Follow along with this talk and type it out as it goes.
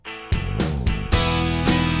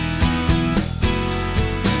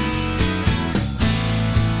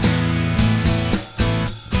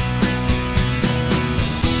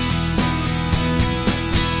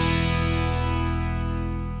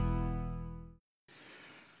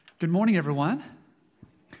Good morning, everyone.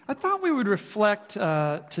 I thought we would reflect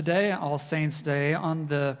today, All Saints' Day,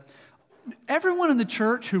 on everyone in the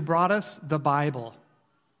church who brought us the Bible.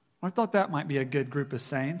 I thought that might be a good group of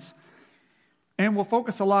saints. And we'll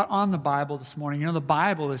focus a lot on the Bible this morning. You know, the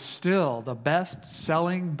Bible is still the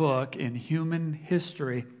best-selling book in human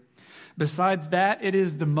history. Besides that, it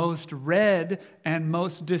is the most read and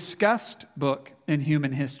most discussed book in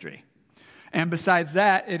human history. And besides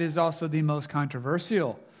that, it is also the most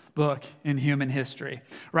controversial book in human history,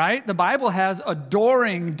 right? The Bible has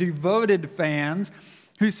adoring, devoted fans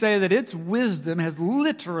who say that its wisdom has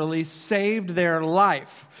literally saved their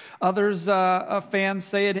life. Others, fans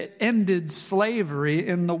say it ended slavery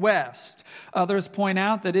in the West. Others point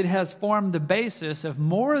out that it has formed the basis of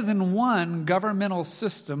more than one governmental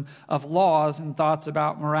system of laws and thoughts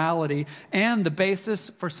about morality, and the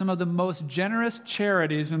basis for some of the most generous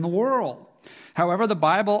charities in the world. However, the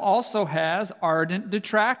Bible also has ardent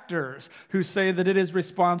detractors who say that it is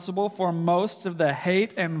responsible for most of the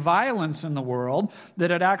hate and violence in the world,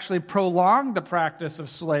 that it actually prolonged the practice of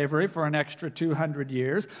slavery for an extra 200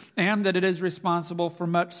 years, and that it is responsible for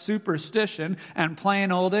much superstition and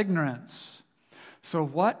plain old ignorance. So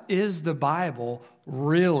what is the Bible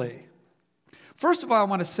really? First of all, I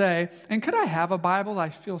want to say, and could I have a Bible? I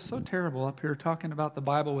feel so terrible up here talking about the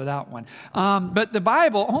Bible without one. But the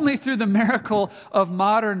Bible, only through the miracle of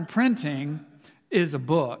modern printing, is a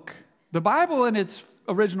book. The Bible in its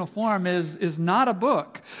original form is not a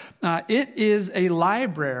book. It is a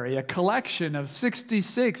library, a collection of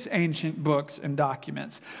 66 ancient books and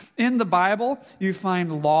documents. In the Bible, you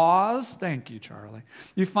find laws. Thank you, Charlie.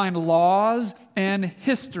 You find laws and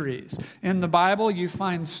histories. In the Bible, you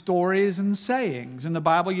find stories and sayings. In the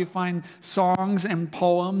Bible, you find songs and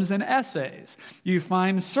poems and essays. You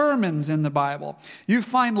find sermons in the Bible. You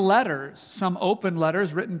find letters, some open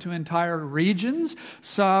letters written to entire regions,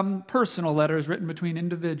 some personal letters written between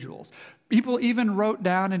individuals. People even wrote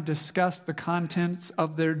down and discussed the contents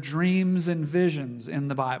of their dreams and visions in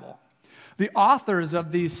the Bible. The authors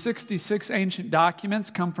of these 66 ancient documents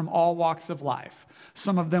come from all walks of life.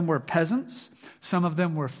 Some of them were peasants, some of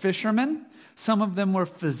them were fishermen, some of them were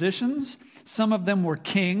physicians, some of them were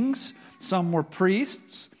kings, some were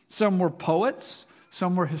priests, some were poets,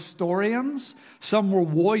 some were historians, some were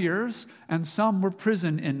warriors, and some were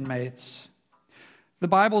prison inmates. The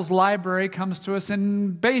Bible's library comes to us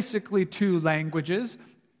in basically two languages.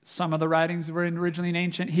 Some of the writings were originally in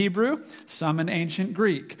ancient Hebrew, some in ancient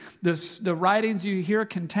Greek. The writings you hear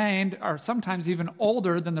contained are sometimes even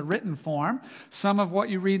older than the written form. Some of what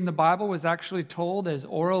you read in the Bible was actually told as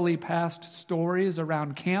orally passed stories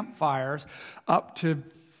around campfires up to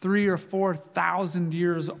 3,000 or 4,000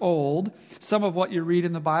 years old. Some of what you read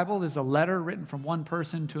in the Bible is a letter written from one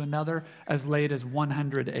person to another as late as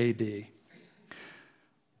 100 AD.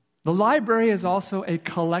 The library is also a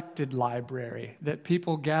collected library that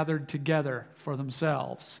people gathered together for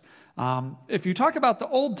themselves. If you talk about the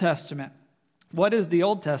Old Testament, what is the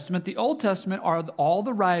Old Testament? The Old Testament are all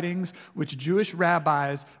the writings which Jewish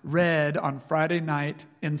rabbis read on Friday night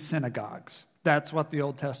in synagogues. That's what the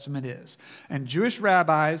Old Testament is. And Jewish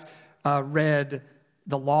rabbis read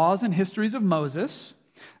the laws and histories of Moses.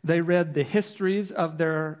 They read the histories of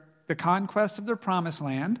the conquest of their promised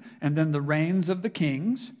land, and then the reigns of the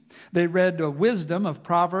kings. They read the wisdom of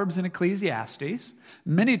Proverbs and Ecclesiastes.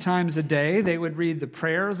 Many times a day, they would read the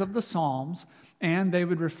prayers of the Psalms, and they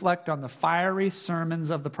would reflect on the fiery sermons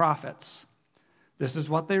of the prophets. This is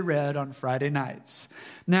what they read on Friday nights.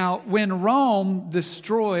 Now, when Rome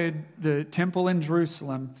destroyed the temple in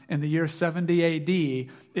Jerusalem in the year 70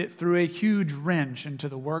 AD, it threw a huge wrench into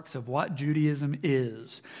the works of what Judaism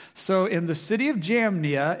is. So in the city of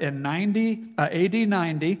Jamnia in AD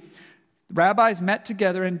 90, rabbis met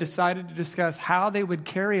together and decided to discuss how they would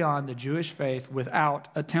carry on the Jewish faith without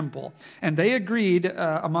a temple. And they agreed,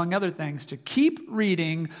 among other things, to keep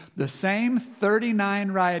reading the same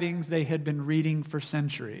 39 writings they had been reading for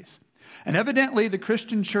centuries. And evidently the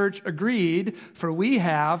Christian church agreed, for we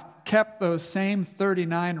have kept those same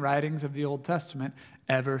 39 writings of the Old Testament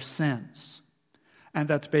ever since. And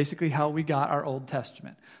that's basically how we got our Old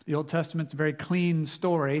Testament. The Old Testament's a very clean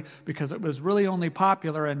story because it was really only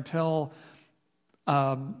popular until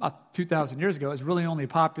 2,000 years ago. It was really only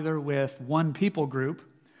popular with one people group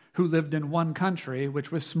who lived in one country,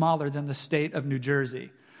 which was smaller than the state of New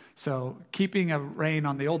Jersey. So keeping a rein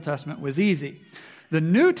on the Old Testament was easy. The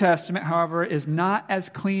New Testament, however, is not as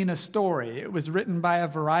clean a story. It was written by a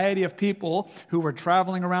variety of people who were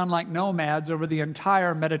traveling around like nomads over the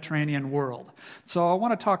entire Mediterranean world. So I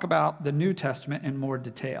want to talk about the New Testament in more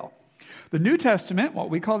detail. The New Testament, what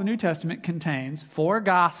we call the New Testament, contains 4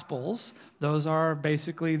 Gospels. Those are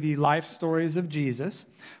basically the life stories of Jesus.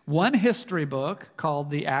 1 history book called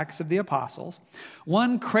the Acts of the Apostles.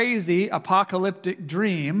 1 crazy apocalyptic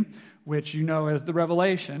dream, which you know as the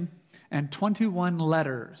Revelation. And 21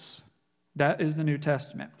 letters. That is the New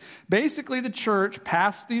Testament. Basically, the church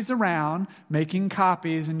passed these around, making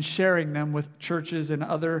copies and sharing them with churches in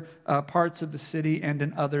other parts of the city and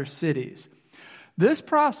in other cities. This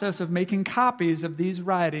process of making copies of these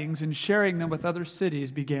writings and sharing them with other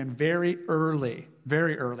cities began very early,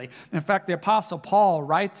 very early. In fact, the Apostle Paul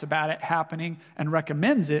writes about it happening and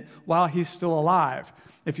recommends it while he's still alive.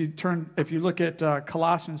 If you look at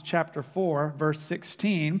Colossians chapter 4, verse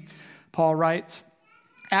 16, Paul writes,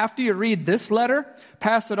 "After you read this letter,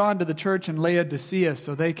 pass it on to the church in Laodicea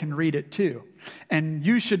so they can read it too. And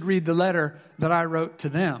you should read the letter that I wrote to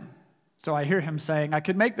them." So I hear him saying, I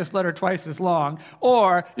could make this letter twice as long,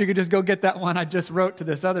 or you could just go get that one I just wrote to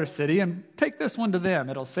this other city and take this one to them.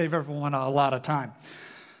 It'll save everyone a lot of time.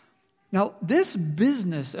 Now, this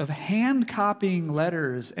business of hand copying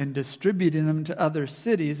letters and distributing them to other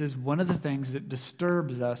cities is one of the things that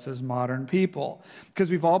disturbs us as modern people.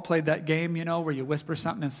 Because we've all played that game, where you whisper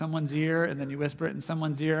something in someone's ear and then you whisper it in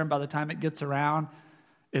someone's ear, and by the time it gets around,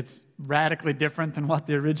 it's radically different than what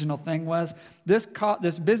the original thing was. This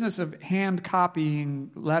business of hand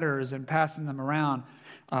copying letters and passing them around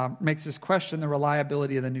makes us question the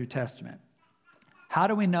reliability of the New Testament. How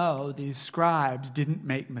do we know these scribes didn't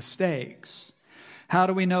make mistakes? How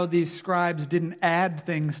do we know these scribes didn't add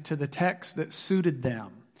things to the text that suited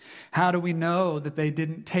them? How do we know that they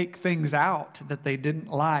didn't take things out that they didn't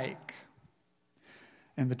like?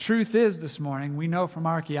 And the truth is, this morning, we know from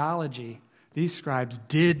archaeology, these scribes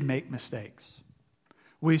did make mistakes.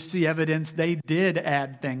 We see evidence they did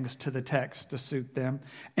add things to the text to suit them,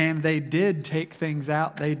 and they did take things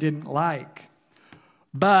out they didn't like.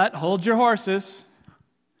 But, hold your horses,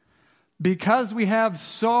 because we have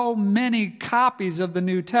so many copies of the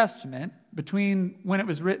New Testament, between when it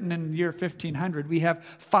was written in the year 1500, we have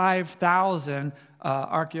 5,000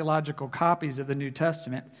 archaeological copies of the New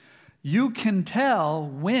Testament. You can tell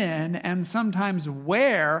when and sometimes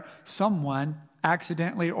where someone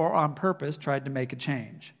accidentally or on purpose tried to make a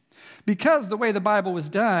change. Because the way the Bible was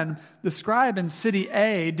done, the scribe in city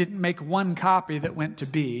A didn't make one copy that went to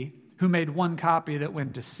B, who made one copy that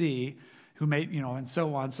went to C, who made, and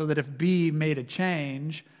so on, so that if B made a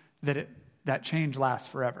change, that change lasts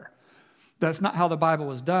forever. That's not how the Bible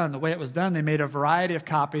was done. The way it was done, they made a variety of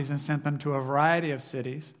copies and sent them to a variety of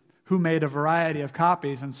cities, who made a variety of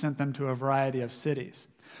copies and sent them to a variety of cities.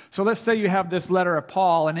 So let's say you have this letter of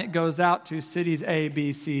Paul, and it goes out to cities A,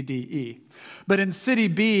 B, C, D, E. But in city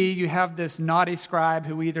B, you have this naughty scribe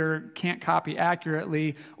who either can't copy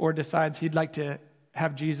accurately or decides he'd like to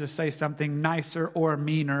have Jesus say something nicer or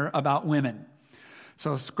meaner about women.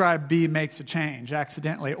 So scribe B makes a change,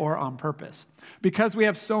 accidentally or on purpose. Because we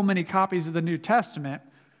have so many copies of the New Testament,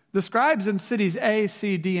 the scribes in cities A,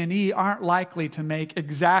 C, D, and E aren't likely to make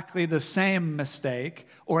exactly the same mistake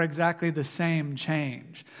or exactly the same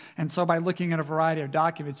change. And so by looking at a variety of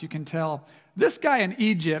documents, you can tell this guy in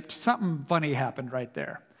Egypt, something funny happened right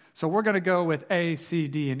there. So we're going to go with A, C,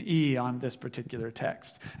 D, and E on this particular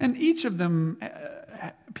text. And each of them,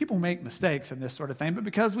 people make mistakes in this sort of thing, but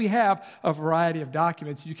because we have a variety of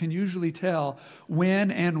documents, you can usually tell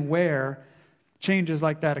when and where changes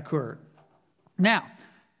like that occurred. Now,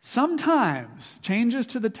 sometimes changes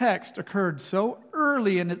to the text occurred so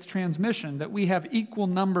early in its transmission that we have equal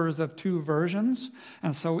numbers of 2 versions,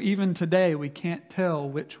 and so even today we can't tell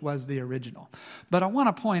which was the original. But I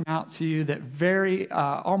want to point out to you that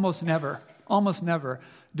almost never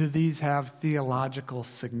do these have theological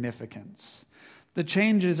significance. The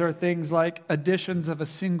changes are things like additions of a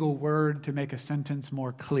single word to make a sentence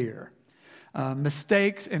more clear,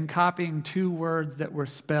 mistakes in copying 2 words that were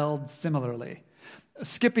spelled similarly,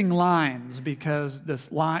 skipping lines because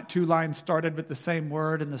 2 lines started with the same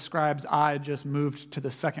word and the scribe's eye just moved to the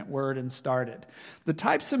second word and started. The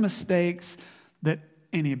types of mistakes that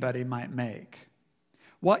anybody might make.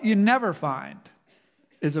 What you never find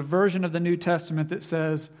is a version of the New Testament that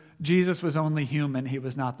says Jesus was only human, he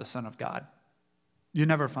was not the Son of God. You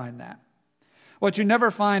never find that. What you never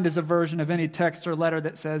find is a version of any text or letter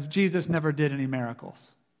that says Jesus never did any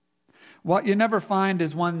miracles. What you never find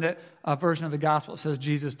is a version of the gospel that says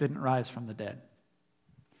Jesus didn't rise from the dead.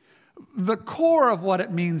 The core of what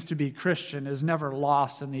it means to be Christian is never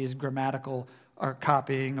lost in these grammatical or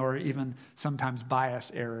copying or even sometimes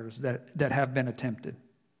biased errors that have been attempted.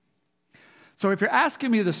 So if you're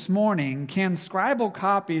asking me this morning, can scribal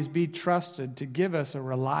copies be trusted to give us a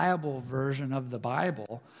reliable version of the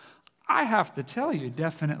Bible? I have to tell you,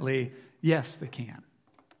 definitely, yes, they can.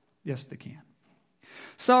 Yes, they can.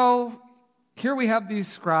 So here we have these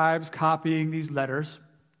scribes copying these letters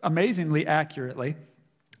amazingly accurately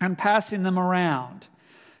and passing them around.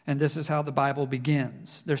 And this is how the Bible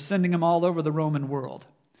begins. They're sending them all over the Roman world.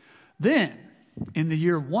 Then, in the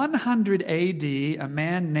year 100 AD, a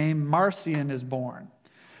man named Marcion is born.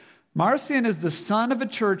 Marcion is the son of a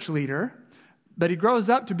church leader, but he grows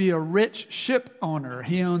up to be a rich ship owner.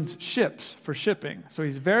 He owns ships for shipping, so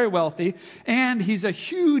he's very wealthy, and he's a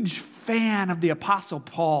huge fan of the Apostle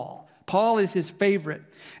Paul. Paul is his favorite.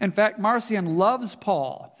 In fact, Marcion loves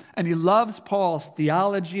Paul, and he loves Paul's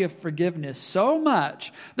theology of forgiveness so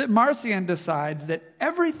much that Marcion decides that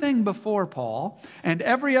everything before Paul and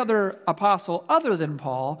every other apostle other than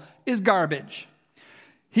Paul is garbage.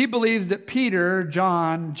 He believes that Peter,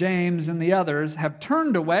 John, James, and the others have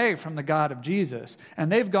turned away from the God of Jesus, and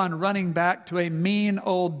they've gone running back to a mean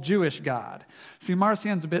old Jewish God. See,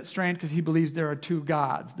 Marcion's a bit strange because he believes there are two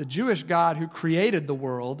gods. The Jewish God who created the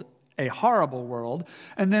world, a horrible world,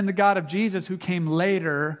 and then the God of Jesus who came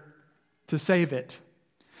later to save it.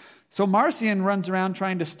 So Marcion runs around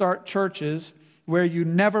trying to start churches where you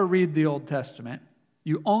never read the Old Testament.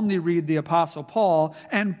 You only read the Apostle Paul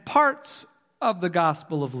and parts of the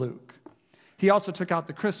Gospel of Luke. He also took out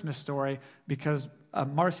the Christmas story because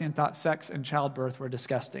Marcion thought sex and childbirth were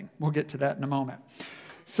disgusting. We'll get to that in a moment.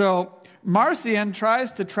 So Marcion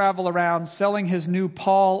tries to travel around selling his new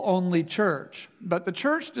Paul-only church, but the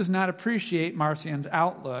church does not appreciate Marcion's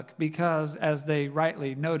outlook because, as they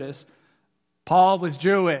rightly notice, Paul was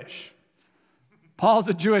Jewish. Paul's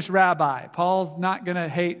a Jewish rabbi. Paul's not going to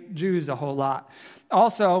hate Jews a whole lot.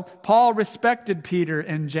 Also, Paul respected Peter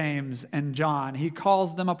and James and John. He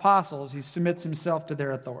calls them apostles. He submits himself to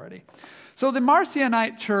their authority. So the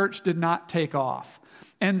Marcionite church did not take off.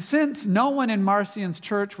 And since no one in Marcion's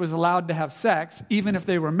church was allowed to have sex, even if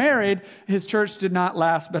they were married, his church did not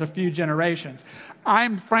last but a few generations.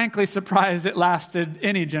 I'm frankly surprised it lasted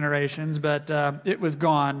any generations, but it was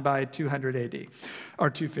gone by 200 AD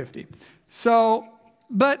or 250.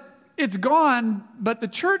 But it's gone, but the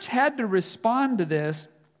church had to respond to this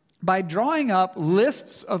by drawing up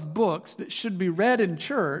lists of books that should be read in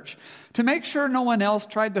church to make sure no one else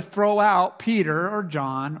tried to throw out Peter or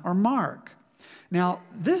John or Mark. Now,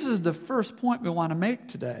 this is the first point we want to make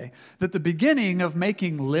today, that the beginning of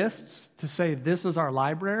making lists to say this is our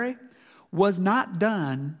library was not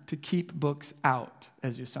done to keep books out,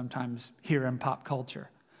 as you sometimes hear in pop culture.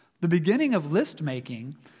 The beginning of list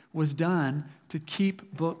making was done to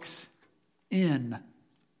keep books in,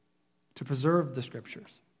 to preserve the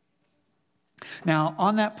scriptures. Now,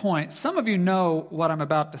 on that point, some of you know what I'm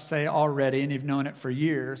about to say already, and you've known it for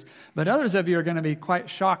years, but others of you are going to be quite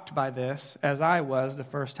shocked by this, as I was the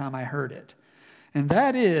first time I heard it. And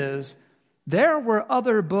that is, there were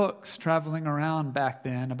other books traveling around back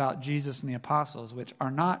then about Jesus and the apostles, which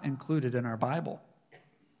are not included in our Bible.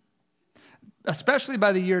 Especially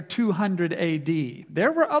by the year 200 AD,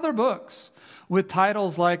 there were other books with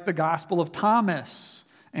titles like the Gospel of Thomas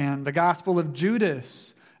and the Gospel of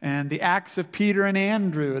Judas and the Acts of Peter and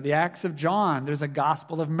Andrew, the Acts of John. There's a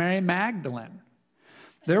Gospel of Mary Magdalene.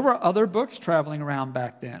 There were other books traveling around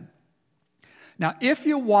back then. Now, if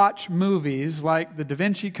you watch movies like The Da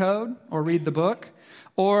Vinci Code or read the book,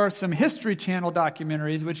 or some History Channel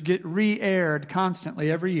documentaries which get re-aired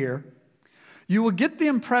constantly every year, you will get the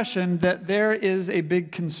impression that there is a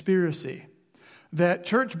big conspiracy, that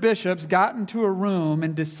church bishops got into a room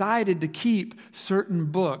and decided to keep certain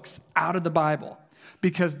books out of the Bible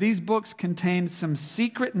because these books contained some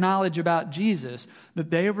secret knowledge about Jesus that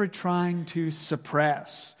they were trying to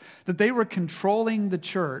suppress, that they were controlling the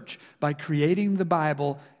church by creating the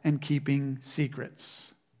Bible and keeping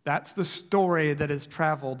secrets. That's the story that has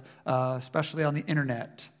traveled, especially on the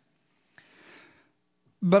internet.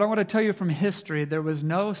 But I want to tell you from history, there was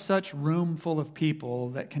no such room full of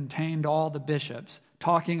people that contained all the bishops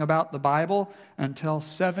talking about the Bible until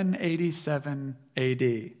 787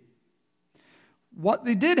 AD. What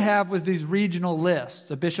they did have was these regional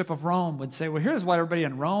lists. A bishop of Rome would say, well, here's what everybody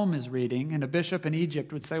in Rome is reading. And a bishop in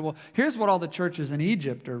Egypt would say, well, here's what all the churches in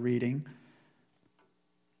Egypt are reading.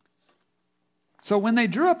 So when they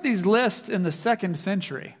drew up these lists in the 2nd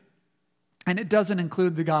century, and it doesn't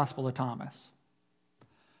include the Gospel of Thomas,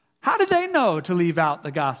 how did they know to leave out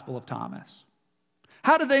the Gospel of Thomas?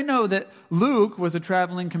 How did they know that Luke was a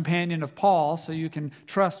traveling companion of Paul, so you can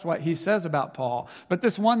trust what he says about Paul? But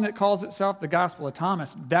this one that calls itself the Gospel of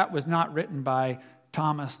Thomas, that was not written by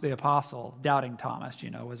Thomas the Apostle, Doubting Thomas,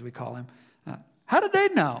 as we call him. How did they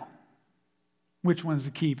know which ones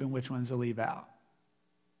to keep and which ones to leave out?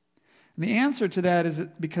 And the answer to that is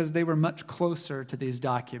because they were much closer to these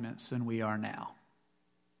documents than we are now.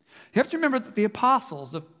 You have to remember that the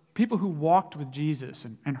apostles, the people who walked with Jesus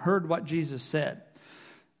and heard what Jesus said,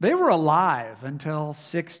 they were alive until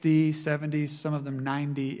 60, 70, some of them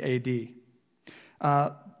 90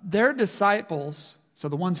 AD. Their disciples, so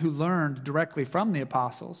the ones who learned directly from the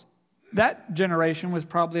apostles, that generation was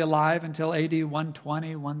probably alive until AD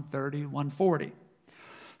 120, 130, 140.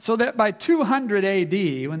 So that by 200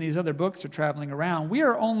 AD, when these other books are traveling around, we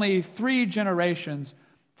are only 3 generations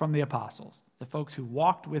from the apostles, the folks who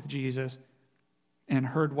walked with Jesus and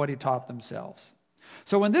heard what he taught themselves.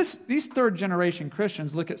 So when these third-generation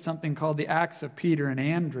Christians look at something called the Acts of Peter and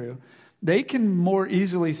Andrew, they can more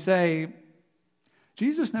easily say,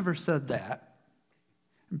 Jesus never said that,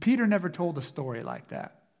 and Peter never told a story like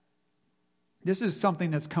that. This is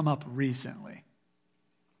something that's come up recently.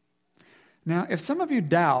 Now, if some of you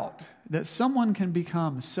doubt that someone can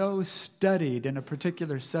become so studied in a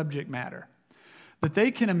particular subject matter that they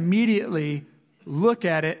can immediately look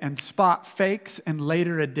at it and spot fakes and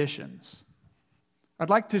later additions, I'd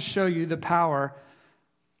like to show you the power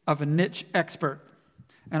of a niche expert.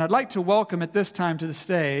 And I'd like to welcome at this time to the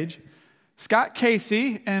stage Scott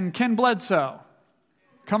Casey and Ken Bledsoe.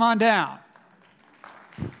 Come on down.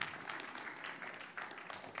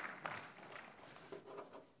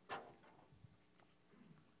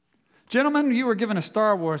 Gentlemen, you were given a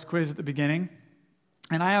Star Wars quiz at the beginning,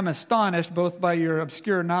 and I am astonished both by your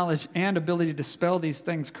obscure knowledge and ability to spell these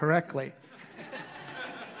things correctly.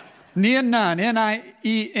 Nien Nun,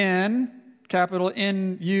 N-I-E-N, capital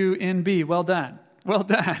N-U-N-B. Well done. Well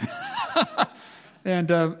done. And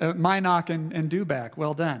Minock and Duback.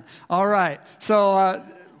 Well done. All right. So,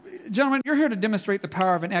 gentlemen, you're here to demonstrate the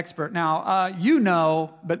power of an expert. Now, you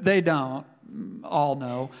know, but they don't all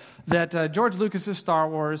know, that George Lucas's Star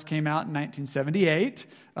Wars came out in 1978.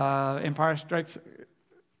 Empire Strikes...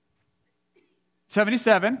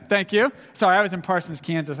 77, thank you. Sorry, I was in Parsons,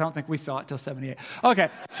 Kansas. I don't think we saw it till 78. Okay,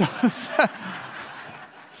 so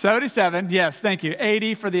 77, yes, thank you.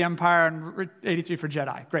 80 for the Empire and 83 for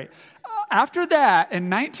Jedi. Great. After that, in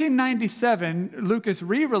 1997, Lucas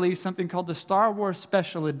re-released something called the Star Wars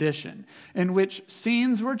Special Edition, in which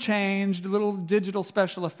scenes were changed, little digital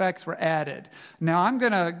special effects were added. Now, I'm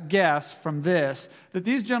going to guess from this that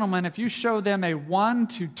these gentlemen, if you show them a 1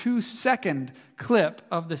 to 2 second clip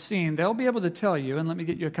of the scene, they'll be able to tell you, and let me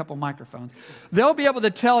get you a couple microphones, they'll be able to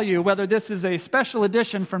tell you whether this is a special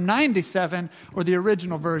edition from 97 or the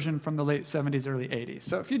original version from the late 70s, early 80s.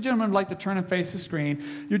 So if you gentlemen would like to turn and face the screen,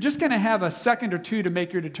 you're just going to have a second or two to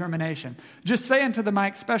make your determination. Just say into the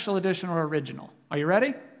mic, special edition or original. Are you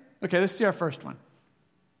ready? Okay, let's see our first one.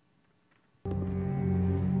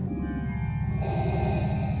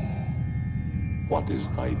 What is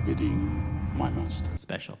thy bidding, my master?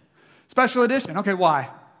 Special. Special edition. Okay, why?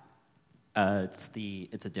 It's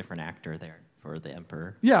a different actor there for the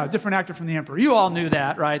Emperor. Yeah, a different actor from the Emperor. You all knew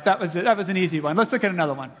that, right? That was an easy one. Let's look at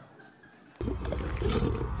another one.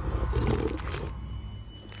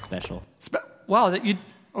 Special. Wow,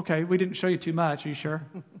 okay, we didn't show you too much. Are you sure?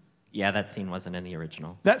 Yeah, that scene wasn't in the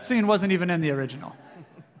original. That scene wasn't even in the original.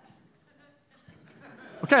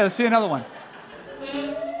 Okay, let's see another one.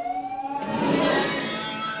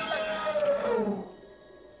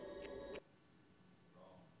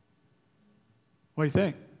 What do you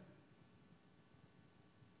think?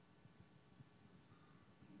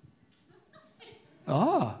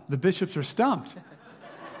 Oh, the bishops are stumped.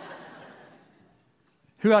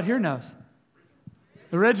 Who out here knows?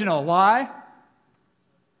 Original. Why?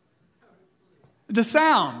 The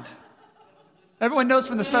sound. Everyone knows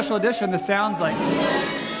from the special edition the sound's like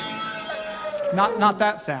not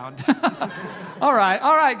that sound. All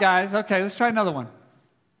right, guys. Okay, let's try another one.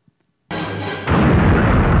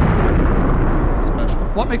 Special.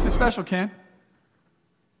 What makes it special, Ken?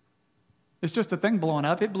 It's just a thing blowing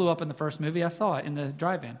up. It blew up in the first movie. I saw it in the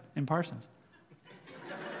drive-in in Parsons.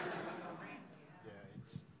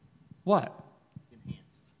 What?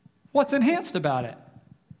 Enhanced. What's enhanced about it?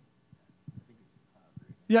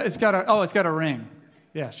 Yeah, it's got a ring.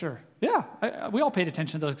 Yeah, sure. Yeah, we all paid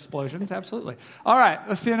attention to those explosions. Absolutely. All right,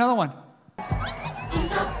 let's see another one.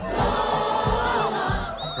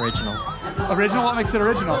 Original. Original? What makes it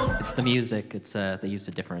original? It's the music. It's they used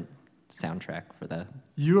a different soundtrack for the...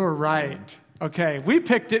 You're right. Okay, we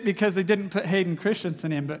picked it because they didn't put Hayden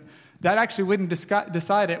Christensen in, but that actually wouldn't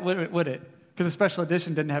decide it, would it? Because the special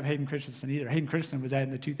edition didn't have Hayden Christensen either. Hayden Christensen was added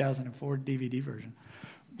in the 2004 DVD version.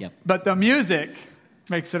 Yep. But the music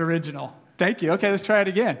makes it original. Thank you. Okay, let's try it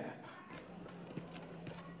again.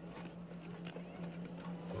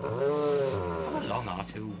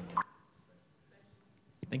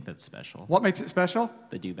 think that's special. What makes it special?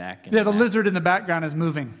 The do-back. Yeah, the lizard in the background is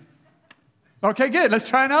moving. Okay, good. Let's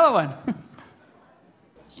try another one.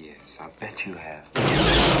 Yes, I'll bet you have.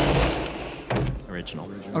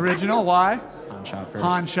 Original, why? Han shot first.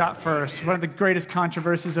 Han shot first. One of the greatest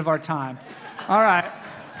controversies of our time. All right.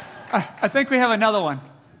 I think we have another one.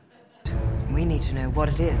 We need to know what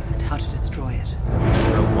it is and how to destroy it. That's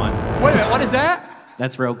Rogue One. Wait a minute, what is that?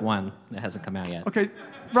 That's Rogue One. That hasn't come out yet. Okay,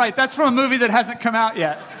 right, that's from a movie that hasn't come out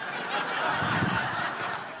yet.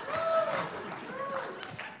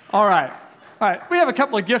 All right. We have a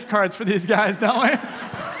couple of gift cards for these guys, don't we?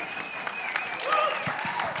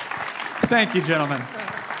 Thank you, gentlemen.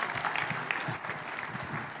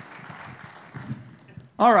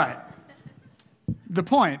 All right. The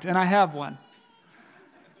point, and I have one,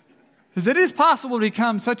 is it is possible to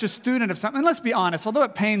become such a student of something. And let's be honest, although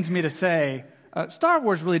it pains me to say, Star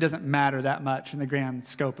Wars really doesn't matter that much in the grand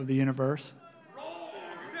scope of the universe.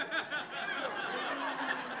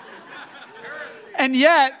 And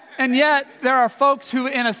yet, there are folks who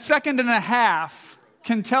in a second and a half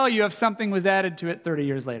can tell you if something was added to it 30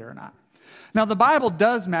 years later or not. Now, the Bible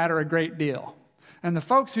does matter a great deal. And the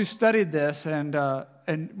folks who studied this, and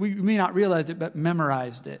we may not realize it, but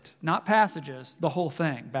memorized it, not passages, the whole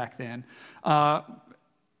thing back then,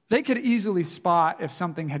 they could easily spot if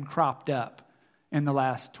something had cropped up in the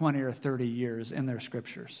last 20 or 30 years in their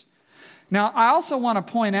scriptures. Now, I also want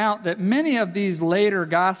to point out that many of these later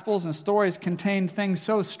Gospels and stories contain things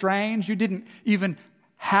so strange you didn't even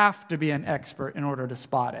have to be an expert in order to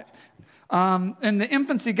spot it. In the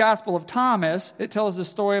infancy Gospel of Thomas, it tells the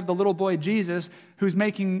story of the little boy Jesus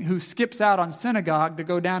who skips out on synagogue to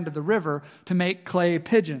go down to the river to make clay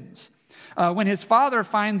pigeons. When his father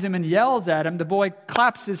finds him and yells at him, the boy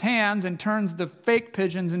claps his hands and turns the fake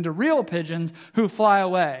pigeons into real pigeons who fly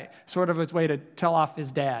away, sort of his way to tell off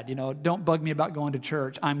his dad, don't bug me about going to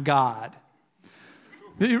church, I'm God.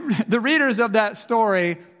 The readers of that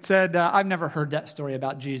story said, I've never heard that story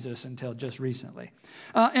about Jesus until just recently.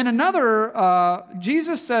 In another,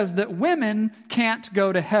 Jesus says that women can't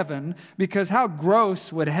go to heaven because how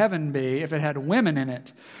gross would heaven be if it had women in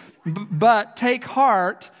it? But take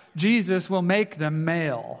heart, Jesus will make them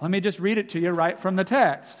male. Let me just read it to you right from the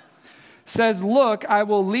text. Says, look, I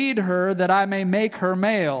will lead her that I may make her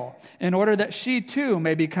male, in order that she too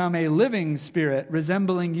may become a living spirit,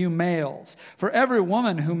 resembling you males. For every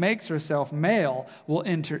woman who makes herself male will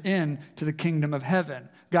enter into the kingdom of heaven.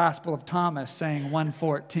 Gospel of Thomas saying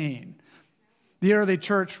 1:14. The early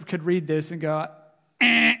church could read this and go,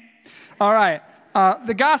 eh. All right.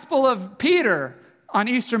 The Gospel of Peter. On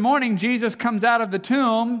Easter morning, Jesus comes out of the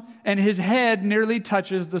tomb and his head nearly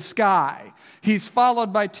touches the sky. He's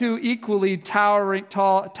followed by two equally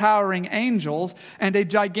towering angels and a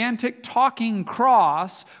gigantic talking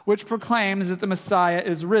cross which proclaims that the Messiah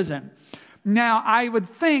is risen. Now, I would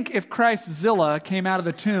think if Christzilla came out of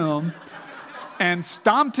the tomb and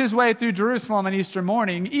stomped his way through Jerusalem on Easter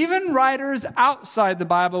morning, even writers outside the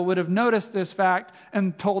Bible would have noticed this fact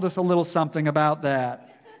and told us a little something about that.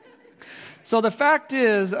 So the fact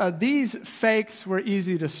is, these fakes were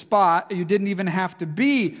easy to spot. You didn't even have to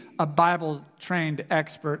be a Bible-trained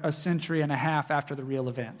expert a century and a half after the real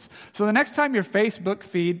events. So the next time your Facebook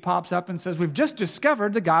feed pops up and says, we've just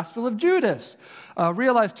discovered the Gospel of Judas,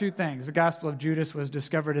 realize two things. The Gospel of Judas was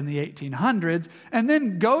discovered in the 1800s, and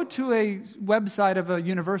then go to a website of a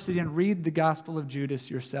university and read the Gospel of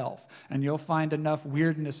Judas yourself. And you'll find enough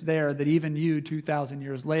weirdness there that even you, 2,000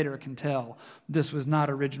 years later, can tell this was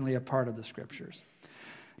not originally a part of the Scriptures.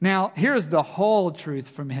 Now, here's the whole truth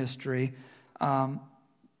from history.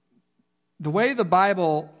 The way the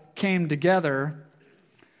Bible came together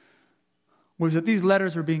was that these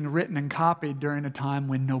letters were being written and copied during a time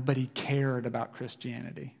when nobody cared about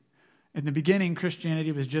Christianity. In the beginning,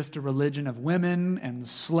 Christianity was just a religion of women and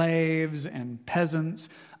slaves and peasants.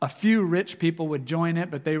 A few rich people would join it,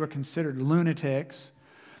 but they were considered lunatics.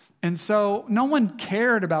 And so no one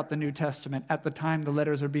cared about the New Testament at the time the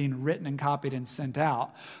letters are being written and copied and sent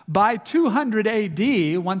out. By 200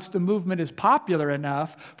 AD, once the movement is popular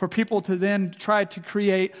enough for people to then try to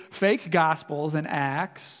create fake gospels and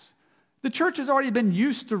acts, the church has already been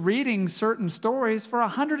used to reading certain stories for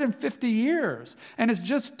 150 years. And it's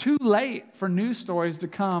just too late for new stories to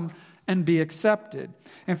come and be accepted.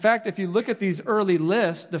 In fact, if you look at these early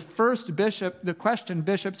lists, the question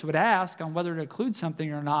bishops would ask on whether to include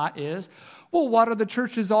something or not is, well, what are the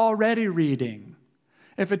churches already reading?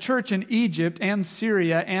 If a church in Egypt and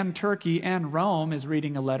Syria and Turkey and Rome is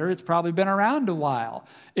reading a letter, it's probably been around a while.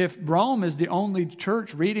 If Rome is the only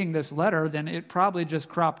church reading this letter, then it probably just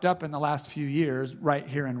cropped up in the last few years right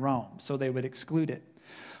here in Rome, so they would exclude it.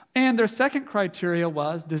 And their second criteria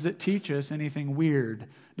was, does it teach us anything weird?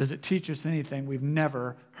 Does it teach us anything we've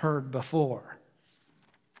never heard before?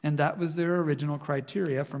 And that was their original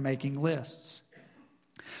criteria for making lists.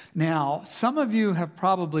 Now, some of you have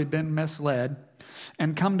probably been misled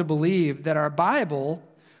and come to believe that our Bible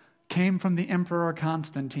came from the Emperor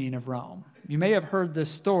Constantine of Rome. You may have heard this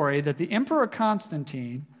story that the Emperor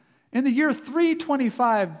Constantine, in the year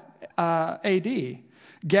 325 AD,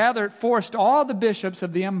 forced all the bishops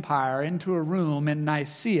of the empire into a room in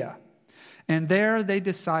Nicaea. And there they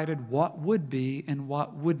decided what would be and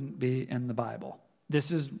what wouldn't be in the Bible. This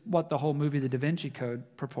is what the whole movie, The Da Vinci Code,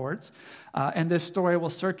 purports. And this story will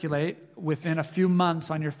circulate within a few months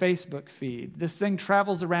on your Facebook feed. This thing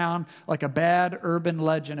travels around like a bad urban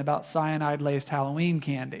legend about cyanide-laced Halloween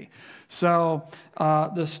candy. So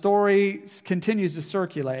the story continues to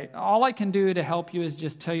circulate. All I can do to help you is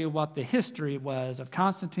just tell you what the history was of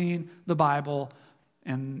Constantine, the Bible,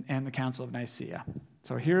 and the Council of Nicaea.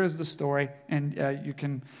 So here is the story, and you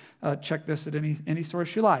can check this at any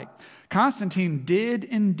source you like. Constantine did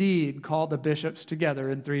indeed call the bishops together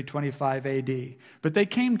in 325 AD, but they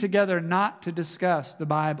came together not to discuss the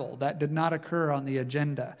Bible. That did not occur on the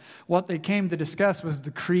agenda. What they came to discuss was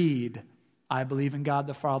the creed. I believe in God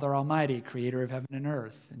the Father Almighty, creator of heaven and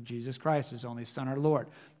earth, and Jesus Christ, his only Son, our Lord,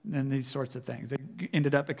 and these sorts of things. They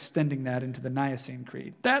ended up extending that into the Nicene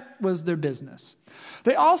Creed. That was their business.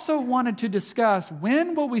 They also wanted to discuss,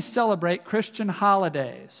 when will we celebrate Christian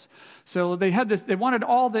holidays? So they wanted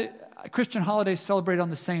all the Christian holidays celebrated on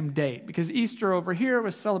the same date, because Easter over here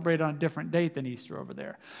was celebrated on a different date than Easter over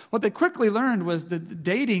there. What they quickly learned was that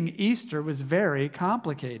dating Easter was very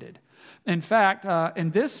complicated. In fact, in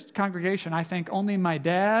this congregation, I think only my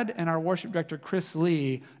dad and our worship director, Chris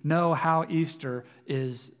Lee, know how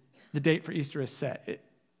the date for Easter is set.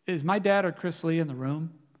 Is my dad or Chris Lee in the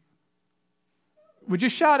room? Would you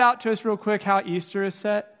shout out to us real quick how Easter is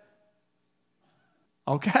set?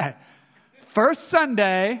 Okay. First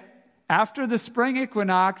Sunday after the spring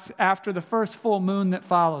equinox, after the first full moon that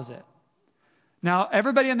follows it. Now,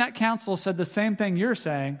 everybody in that council said the same thing you're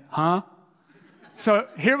saying, huh? So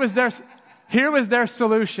here was their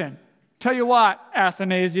solution. Tell you what,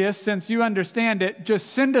 Athanasius, since you understand it,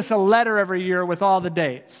 just send us a letter every year with all the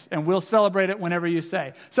dates, and we'll celebrate it whenever you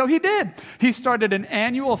say. So he did. He started an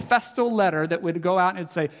annual festal letter that would go out and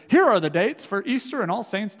it'd say, here are the dates for Easter and All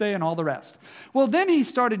Saints' Day and all the rest. Well, then he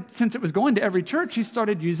started, since it was going to every church, he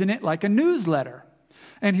started using it like a newsletter.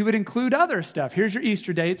 And he would include other stuff. Here's your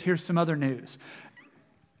Easter dates. Here's some other news.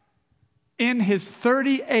 In his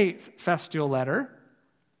 38th festal letter,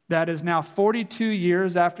 that is now 42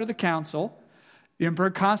 years after the council, the Emperor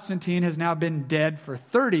Constantine has now been dead for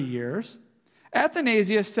 30 years.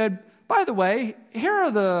 Athanasius said, by the way, here are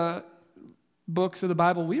the books of the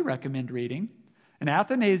Bible we recommend reading. And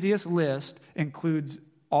Athanasius' list includes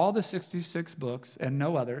all the 66 books and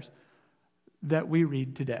no others that we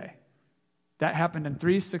read today. That happened in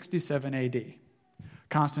 367 AD.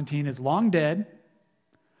 Constantine is long dead.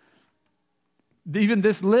 Even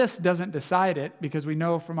this list doesn't decide it, because we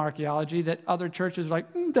know from archaeology that other churches are like,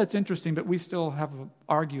 that's interesting, but we still have to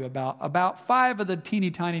argue about 5 of the teeny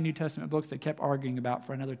tiny New Testament books they kept arguing about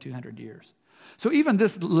for another 200 years. So even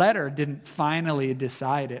this letter didn't finally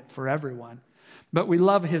decide it for everyone. But we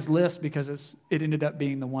love his list because it ended up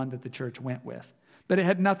being the one that the church went with. But it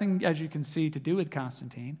had nothing, as you can see, to do with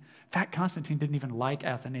Constantine. In fact, Constantine didn't even like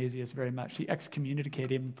Athanasius very much. He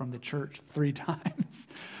excommunicated him from the church 3 times.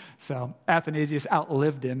 So Athanasius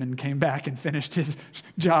outlived him and came back and finished his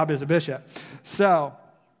job as a bishop. So,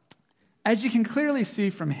 as you can clearly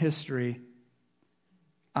see from history,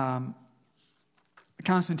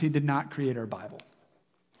 Constantine did not create our Bible.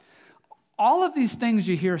 All of these things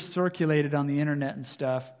you hear circulated on the internet and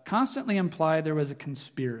stuff constantly imply there was a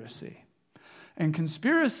conspiracy. And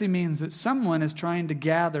conspiracy means that someone is trying to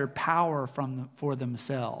gather power for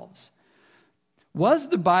themselves. Was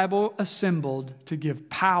the Bible assembled to give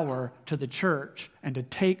power to the church and to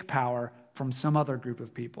take power from some other group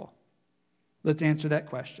of people? Let's answer that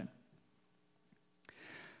question.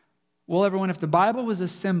 Well, everyone, if the Bible was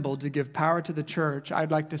assembled to give power to the church,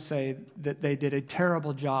 I'd like to say that they did a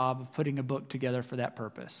terrible job of putting a book together for that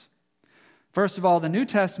purpose. First of all, the New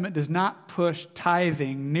Testament does not push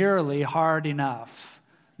tithing nearly hard enough,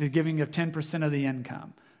 the giving of 10% of the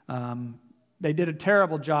income. They did a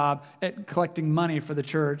terrible job at collecting money for the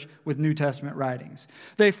church with New Testament writings.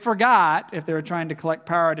 They forgot, if they were trying to collect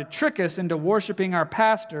power, to trick us into worshiping our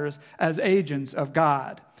pastors as agents of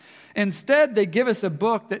God. Instead, they give us a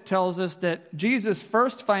book that tells us that Jesus'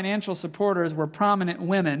 first financial supporters were prominent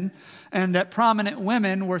women, and that prominent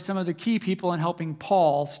women were some of the key people in helping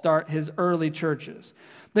Paul start his early churches.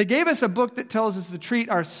 They gave us a book that tells us to treat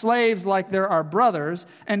our slaves like they're our brothers,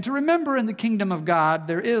 and to remember in the kingdom of God,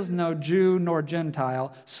 there is no Jew nor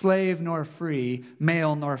Gentile, slave nor free,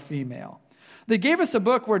 male nor female. They gave us a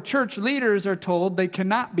book where church leaders are told they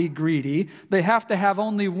cannot be greedy, they have to have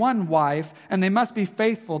only one wife, and they must be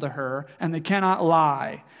faithful to her, and they cannot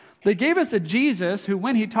lie. They gave us a Jesus who,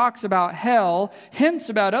 when he talks about hell, hints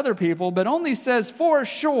about other people, but only says for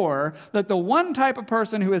sure that the one type of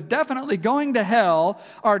person who is definitely going to hell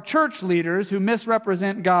are church leaders who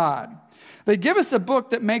misrepresent God. They give us a book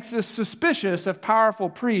that makes us suspicious of powerful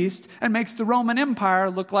priests and makes the Roman Empire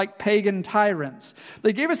look like pagan tyrants.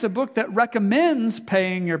 They gave us a book that recommends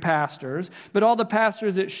paying your pastors, but all the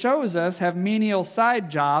pastors it shows us have menial side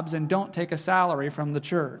jobs and don't take a salary from the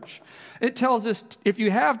church. It tells us if you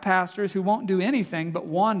have pastors who won't do anything but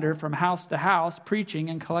wander from house to house, preaching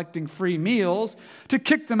and collecting free meals, to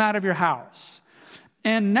kick them out of your house.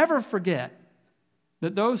 And never forget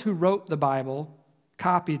that those who wrote the Bible,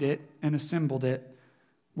 copied it, and assembled it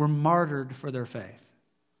were martyred for their faith.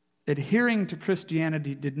 Adhering to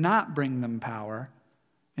Christianity did not bring them power.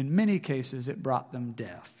 In many cases, it brought them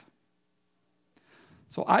death.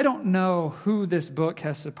 So I don't know who this book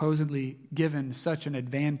has supposedly given such an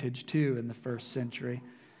advantage to in the first century,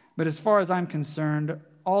 but as far as I'm concerned,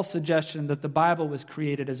 all suggestion that the Bible was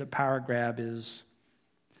created as a power grab is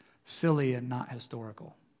silly and not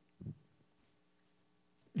historical.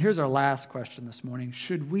 Here's our last question this morning.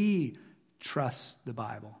 Should we trust the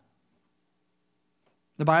Bible?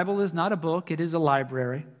 The Bible is not a book, it is a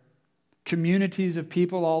library. Communities of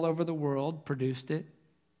people all over the world produced it,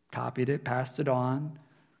 copied it, passed it on,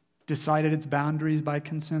 decided its boundaries by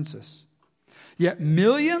consensus. Yet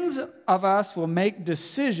millions of us will make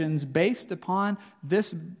decisions based upon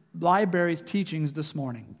this library's teachings this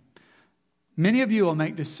morning. Many of you will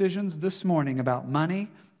make decisions this morning about money,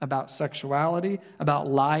 about sexuality, about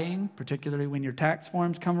lying, particularly when your tax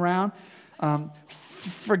forms come around,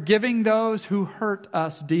 forgiving those who hurt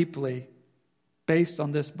us deeply based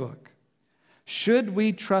on this book. Should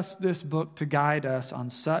we trust this book to guide us on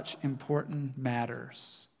such important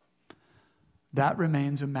matters? That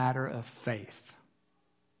remains a matter of faith.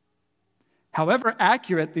 However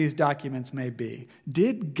accurate these documents may be,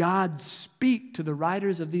 did God speak to the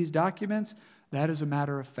writers of these documents? That is a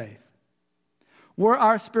matter of faith. Were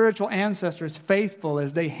our spiritual ancestors faithful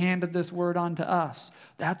as they handed this word on to us?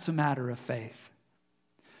 That's a matter of faith.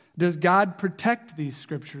 Does God protect these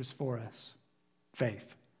scriptures for us?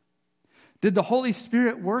 Faith. Did the Holy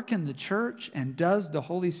Spirit work in the church, and does the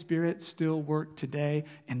Holy Spirit still work today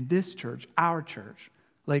in this church, our church,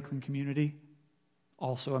 Lakeland Community?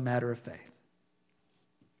 Also a matter of faith.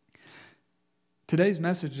 Today's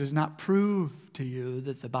message does not prove to you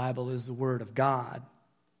that the Bible is the Word of God,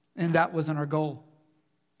 and that wasn't our goal.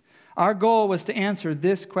 Our goal was to answer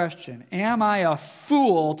this question: am I a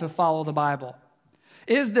fool to follow the Bible?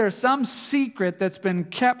 Is there some secret that's been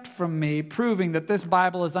kept from me proving that this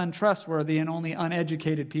Bible is untrustworthy and only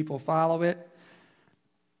uneducated people follow it?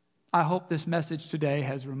 I hope this message today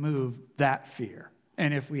has removed that fear.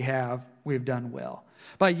 And if we have, we've done well.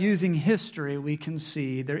 By using history, we can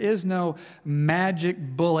see there is no magic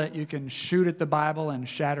bullet you can shoot at the Bible and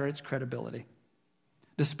shatter its credibility.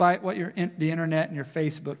 Despite what the internet and your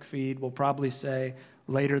Facebook feed will probably say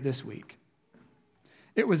later this week.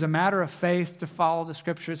 It was a matter of faith to follow the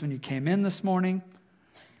scriptures when you came in this morning.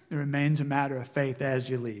 It remains a matter of faith as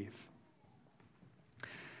you leave.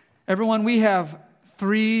 Everyone, we have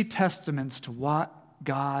 3 testaments to what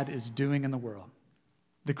God is doing in the world.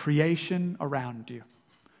 The creation around you.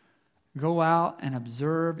 Go out and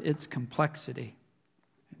observe its complexity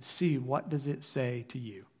and see what does it say to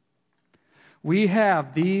you. We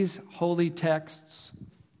have these holy texts.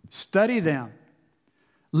 Study them.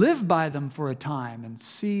 Live by them for a time and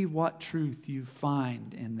see what truth you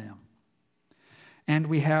find in them. And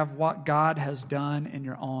we have what God has done in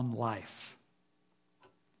your own life.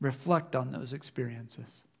 Reflect on those experiences.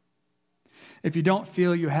 If you don't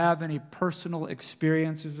feel you have any personal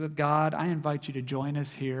experiences with God, I invite you to join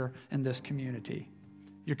us here in this community.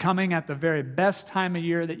 You're coming at the very best time of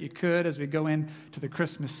year that you could as we go into the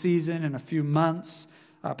Christmas season in a few months.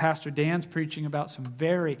 Pastor Dan's preaching about some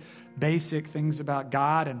very basic things about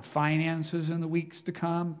God and finances in the weeks to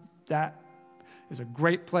come. That is a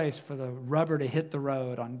great place for the rubber to hit the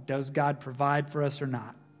road on does God provide for us or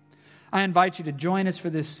not. I invite you to join us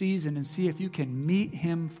for this season and see if you can meet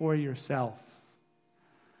Him for yourself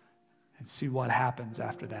and see what happens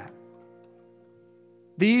after that.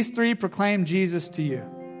 These three proclaim Jesus to you.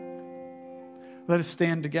 Let us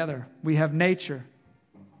stand together. We have nature.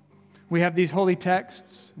 We have these holy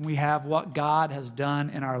texts. And we have what God has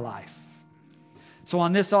done in our life. So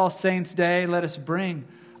on this All Saints' Day, let us bring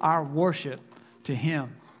our worship to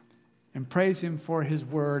Him and praise Him for His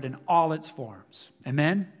word in all its forms.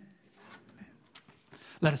 Amen?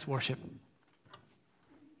 Let us worship.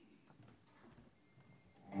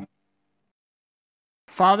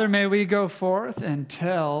 Father, may we go forth and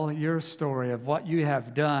tell your story of what you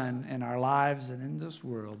have done in our lives and in this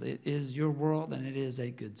world. It is your world, and it is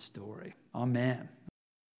a good story. Amen.